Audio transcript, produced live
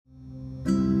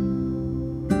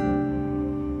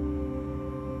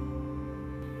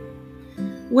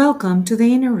Welcome to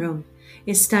the Inner Room,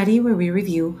 a study where we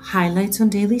review highlights on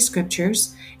daily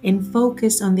scriptures and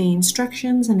focus on the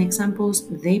instructions and examples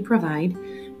they provide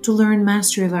to learn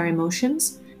mastery of our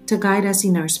emotions, to guide us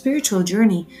in our spiritual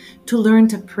journey, to learn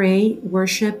to pray,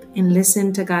 worship, and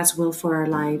listen to God's will for our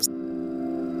lives.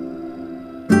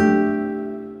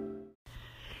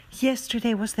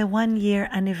 Yesterday was the 1-year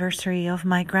anniversary of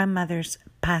my grandmother's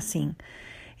passing,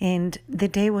 and the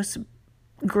day was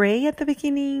gray at the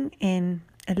beginning and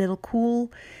a little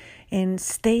cool and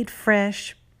stayed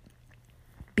fresh,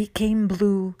 became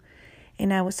blue,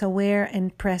 and I was aware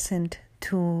and present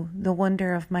to the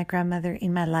wonder of my grandmother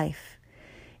in my life.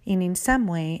 And in some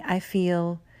way, I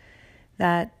feel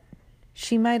that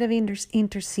she might have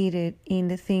interceded in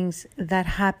the things that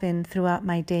happened throughout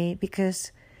my day,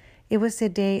 because it was a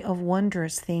day of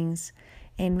wondrous things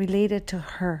and related to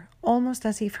her, almost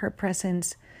as if her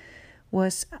presence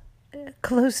was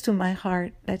close to my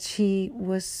heart, that she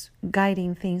was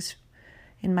guiding things.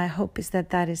 And my hope is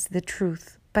that that is the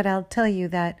truth. But I'll tell you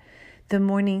that the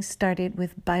morning started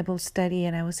with Bible study,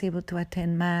 and I was able to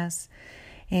attend Mass.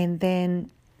 And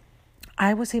then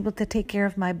I was able to take care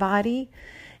of my body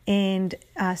and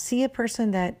see a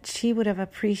person that she would have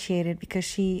appreciated, because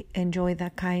she enjoyed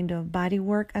that kind of body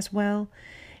work as well,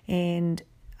 and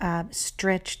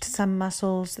stretched some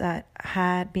muscles that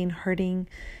had been hurting.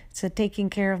 So taking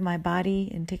care of my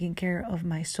body and taking care of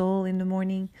my soul in the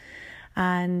morning.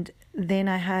 And then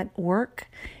I had work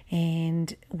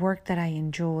that I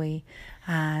enjoy,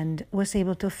 and was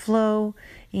able to flow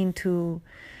into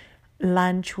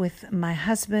lunch with my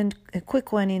husband, a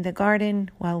quick one in the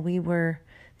garden, while we were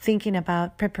thinking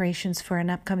about preparations for an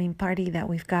upcoming party that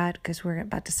we've got, because we're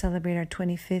about to celebrate our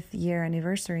 25th year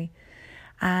anniversary.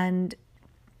 And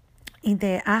in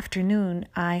the afternoon,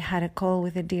 I had a call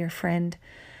with a dear friend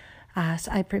as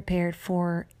I prepared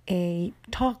for a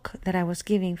talk that I was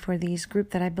giving for this group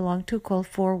that I belong to called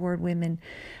Forward Women.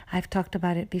 I've talked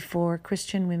about it before,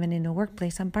 Christian Women in the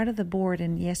Workplace. I'm part of the board,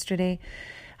 and yesterday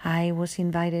I was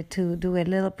invited to do a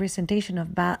little presentation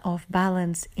of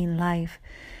balance in life.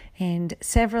 And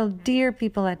several dear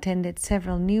people attended,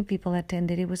 several new people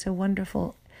attended. It was a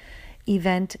wonderful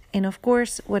event. And of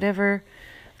course, whatever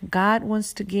God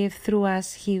wants to give through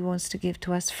us, He wants to give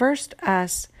to us first,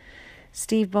 as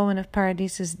Steve Bowman of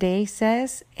Paradisus Day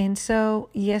says. And so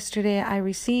yesterday I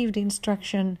received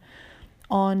instruction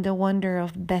on the wonder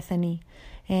of Bethany,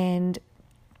 and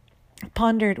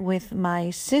pondered with my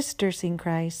sisters in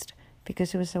Christ,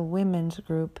 because it was a women's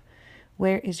group.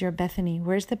 Where is your Bethany?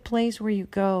 Where's the place where you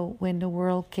go when the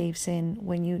world caves in,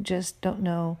 when you just don't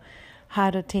know how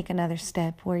to take another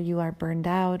step, where you are burned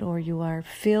out or you are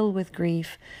filled with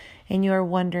grief and you are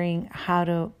wondering how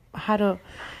to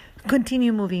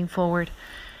continue moving forward?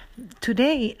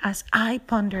 Today, as I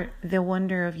ponder the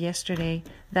wonder of yesterday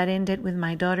that ended with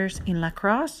my daughters in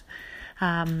lacrosse,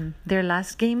 their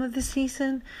last game of the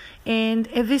season, and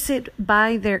a visit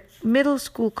by their middle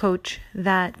school coach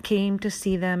that came to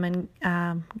see them and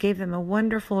gave them a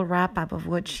wonderful wrap-up of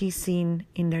what she's seen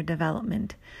in their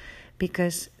development,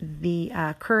 because the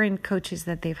current coaches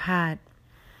that they've had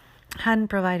hadn't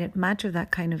provided much of that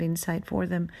kind of insight for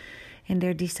them. And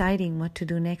they're deciding what to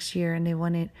do next year, and they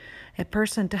wanted a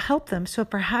person to help them. So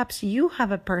perhaps you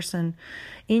have a person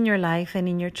in your life and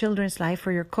in your children's life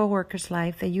or your coworker's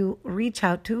life that you reach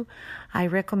out to. I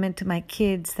recommend to my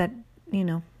kids that,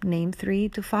 name 3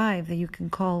 to 5 that you can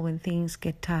call when things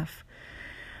get tough.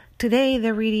 Today,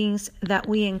 the readings that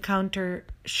we encounter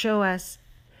show us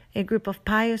a group of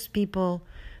pious people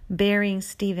burying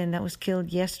Stephen that was killed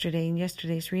yesterday in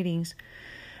yesterday's readings.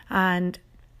 And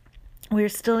we're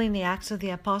still in the Acts of the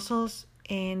Apostles,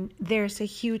 and there's a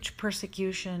huge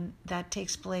persecution that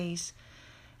takes place.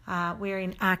 We're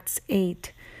in Acts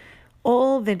 8.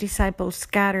 All the disciples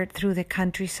scattered through the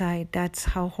countryside. That's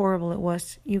how horrible it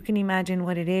was. You can imagine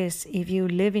what it is if you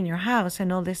live in your house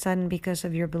and all of a sudden, because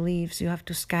of your beliefs, you have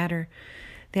to scatter.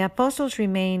 The apostles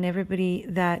remain. Everybody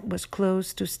that was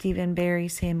close to Stephen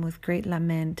buries him with great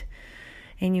lament.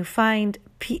 And you find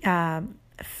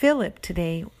Philip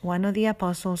today, one of the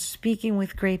apostles, speaking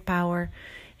with great power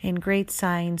and great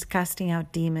signs, casting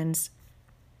out demons.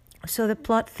 So the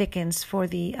plot thickens for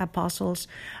the apostles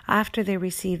after they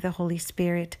receive the Holy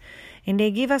Spirit. And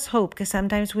they give us hope, because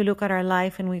sometimes we look at our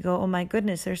life and we go, oh my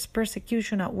goodness, there's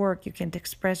persecution at work. You can't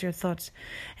express your thoughts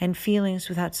and feelings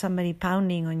without somebody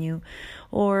pounding on you.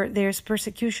 Or there's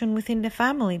persecution within the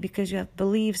family because you have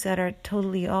beliefs that are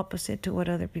totally opposite to what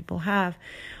other people have.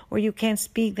 Or you can't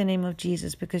speak the name of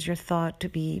Jesus because you're thought to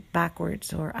be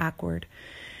backwards or awkward.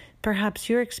 Perhaps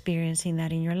you're experiencing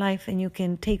that in your life, and you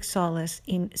can take solace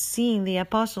in seeing the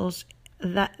apostles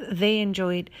that they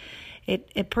enjoyed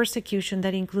a persecution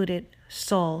that included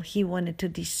Saul. He wanted to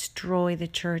destroy the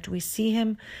church. We see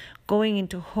him going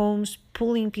into homes,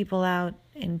 pulling people out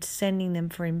and sending them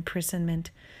for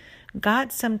imprisonment.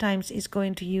 God sometimes is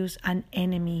going to use an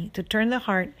enemy to turn the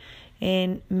heart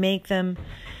and make them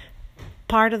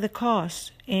part of the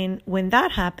cause. And when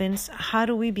that happens, how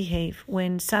do we behave?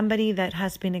 When somebody that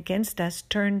has been against us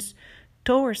turns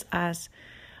towards us,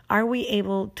 are we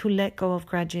able to let go of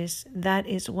grudges? That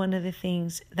is one of the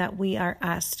things that we are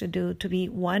asked to do, to be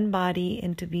one body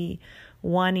and to be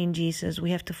one in Jesus.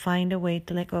 We have to find a way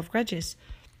to let go of grudges.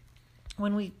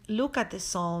 When we look at the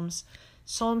Psalms,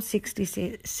 Psalm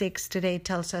 66 today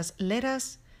tells us,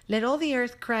 let all the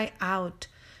earth cry out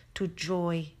to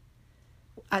joy,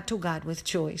 to God with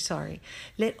joy,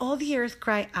 Let all the earth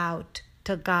cry out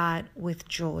to God with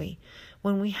joy.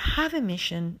 When we have a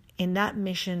mission, and that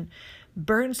mission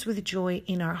burns with joy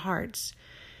in our hearts,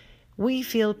 we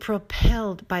feel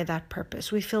propelled by that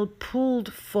purpose. We feel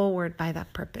pulled forward by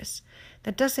that purpose.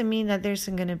 That doesn't mean that there's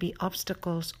going to be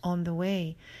obstacles on the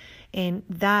way. And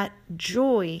that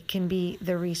joy can be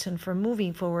the reason for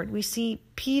moving forward. We see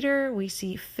Peter, we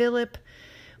see Philip,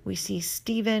 we see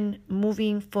Stephen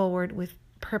moving forward with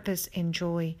purpose and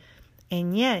joy.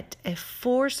 And yet, a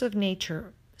force of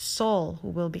nature, Saul, who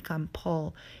will become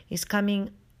Paul, is coming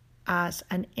as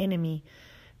an enemy,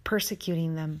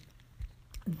 persecuting them.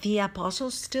 The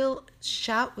apostles still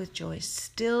shout with joy,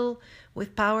 still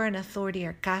with power and authority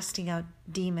are casting out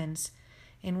demons.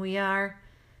 And we are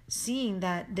seeing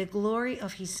that the glory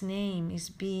of his name is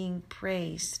being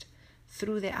praised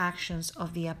through the actions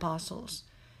of the apostles.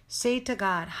 Say to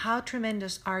God, how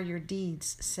tremendous are your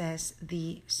deeds, says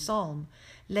the psalm.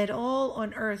 Let all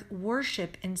on earth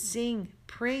worship and sing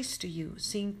praise to you,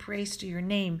 sing praise to your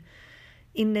name.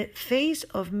 In the face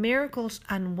of miracles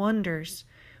and wonders,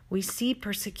 we see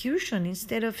persecution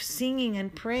instead of singing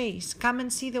and praise. Come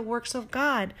and see the works of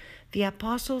God. The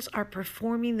apostles are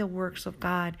performing the works of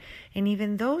God. And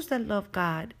even those that love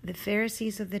God, the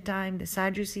Pharisees of the time, the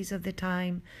Sadducees of the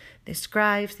time, the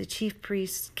scribes, the chief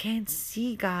priests, can't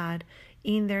see God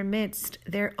in their midst.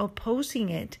 They're opposing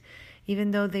it,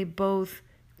 even though they both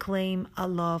claim a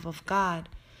love of God.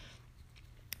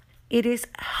 It is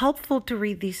helpful to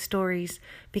read these stories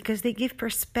because they give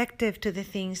perspective to the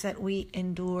things that we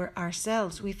endure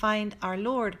ourselves. We find our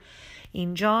Lord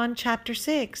in John chapter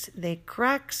 6, the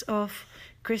crux of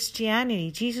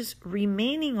Christianity, Jesus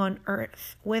remaining on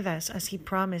earth with us as he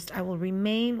promised, I will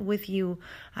remain with you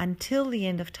until the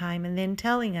end of time, and then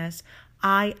telling us,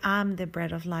 I am the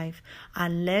bread of life.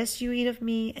 Unless you eat of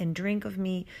me and drink of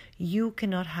me, you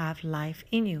cannot have life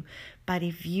in you. But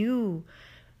if you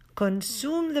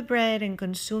consume the bread and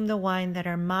consume the wine that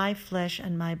are my flesh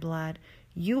and my blood,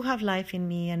 you have life in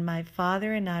me, and my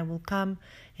Father and I will come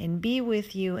and be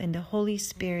with you, and the Holy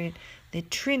Spirit, the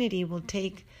Trinity, will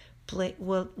take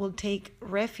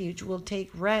refuge, will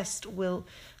take rest, will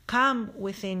come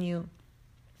within you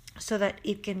so that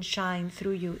it can shine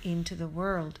through you into the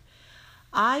world.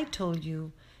 I told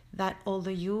you that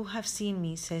although you have seen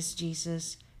me, says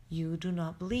Jesus, you do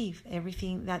not believe.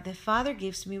 Everything that the Father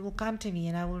gives me will come to me,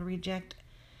 and I will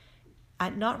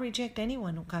not reject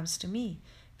anyone who comes to me,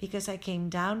 because I came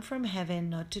down from heaven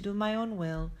not to do my own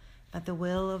will, but the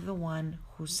will of the one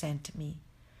who sent me.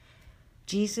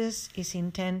 Jesus is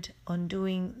intent on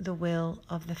doing the will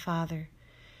of the Father.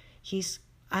 He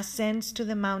ascends to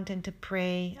the mountain to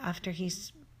pray after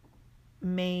he's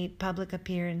made public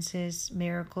appearances,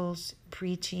 miracles,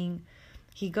 preaching.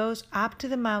 He goes up to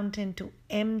the mountain to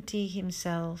empty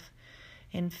himself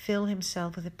and fill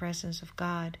himself with the presence of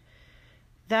God.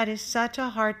 That is such a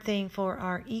hard thing for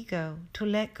our ego, to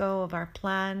let go of our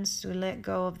plans, to let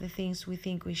go of the things we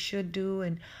think we should do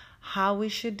and how we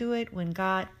should do it, when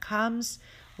God comes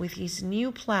with his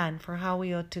new plan for how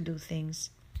we ought to do things.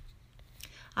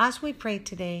 As we pray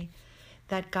today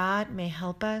that God may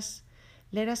help us,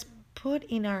 let us put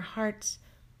in our heart's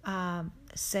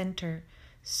center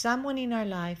someone in our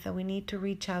life that we need to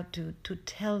reach out to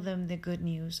tell them the good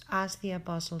news, as the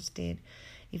apostles did.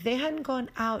 If they hadn't gone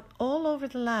out all over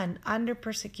the land under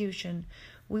persecution,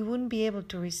 we wouldn't be able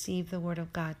to receive the word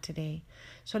of God today.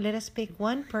 So let us pick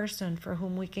one person for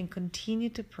whom we can continue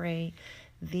to pray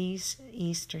this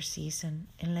Easter season,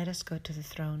 and let us go to the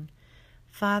throne.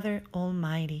 Father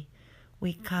Almighty,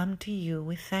 we come to you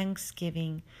with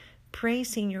thanksgiving,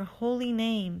 praising your holy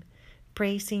name,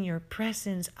 praising your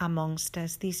presence amongst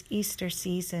us this Easter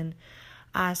season,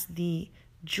 as the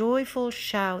joyful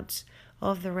shouts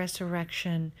of the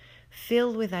resurrection,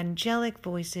 filled with angelic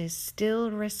voices, still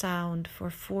resound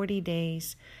for 40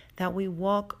 days, that we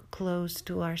walk close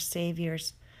to our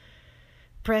Savior's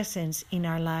presence in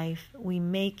our life. We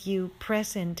make you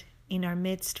present in our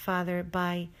midst, Father,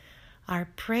 by our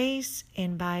praise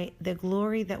and by the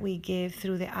glory that we give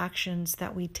through the actions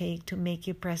that we take to make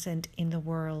you present in the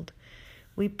world.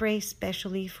 We pray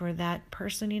especially for that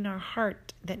person in our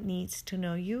heart that needs to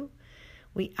know you.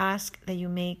 We ask that you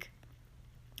make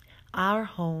our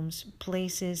homes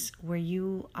places where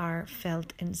you are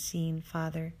felt and seen,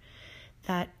 Father,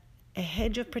 that a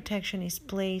hedge of protection is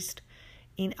placed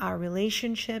in our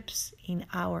relationships, in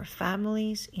our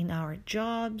families, in our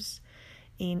jobs,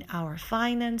 in our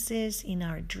finances, in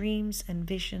our dreams and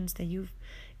visions that you've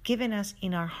given us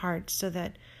in our hearts, so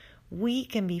that we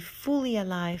can be fully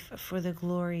alive for the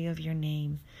glory of your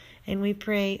name. And we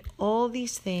pray all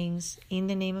these things in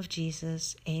the name of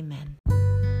Jesus. Amen.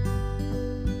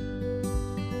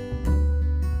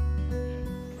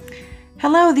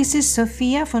 Hello, this is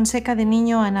Sofia Fonseca de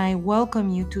Niño, and I welcome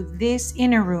you to this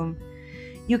Inner Room.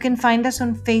 You can find us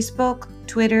on Facebook,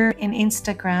 Twitter, and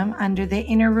Instagram under the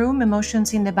Inner Room,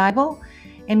 Emotions in the Bible,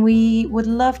 and we would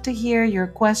love to hear your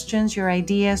questions, your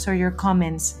ideas, or your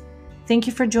comments. Thank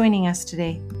you for joining us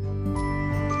today.